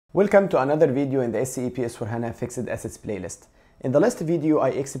Welcome to another video in the SAP S4HANA Fixed Assets playlist. In the last video, I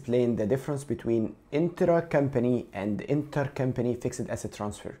explained the difference between intra-company and intercompany fixed asset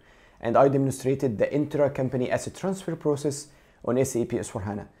transfer, and I demonstrated the intra-company asset transfer process on SAP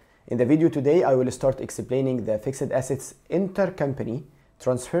S4HANA. In the video today, I will start explaining the fixed assets intercompany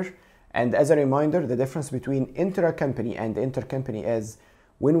transfer, and as a reminder, the difference between intra-company and intercompany is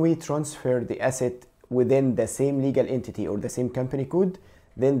when we transfer the asset within the same legal entity or the same company code,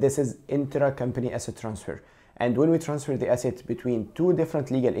 then this is intra-company asset transfer. And when we transfer the asset between two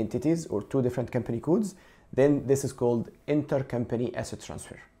different legal entities or two different company codes, then this is called intercompany asset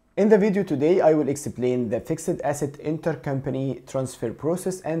transfer. In the video today, I will explain the fixed asset intercompany transfer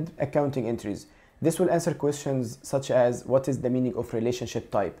process and accounting entries. This will answer questions such as what is the meaning of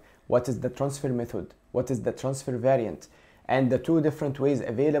relationship type, what is the transfer method, what is the transfer variant, and the two different ways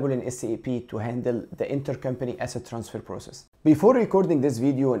available in SAP to handle the intercompany asset transfer process. Before recording this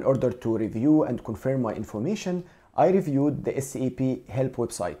video, in order to review and confirm my information, I reviewed the SAP help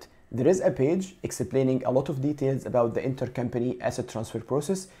website. There is a page explaining a lot of details about the intercompany asset transfer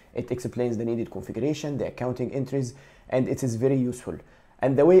process. It explains the needed configuration, the accounting entries, and it is very useful.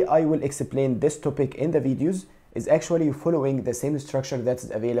 And the way I will explain this topic in the videos is actually following the same structure that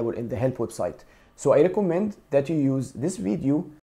is available in the help website. So I recommend that you use this video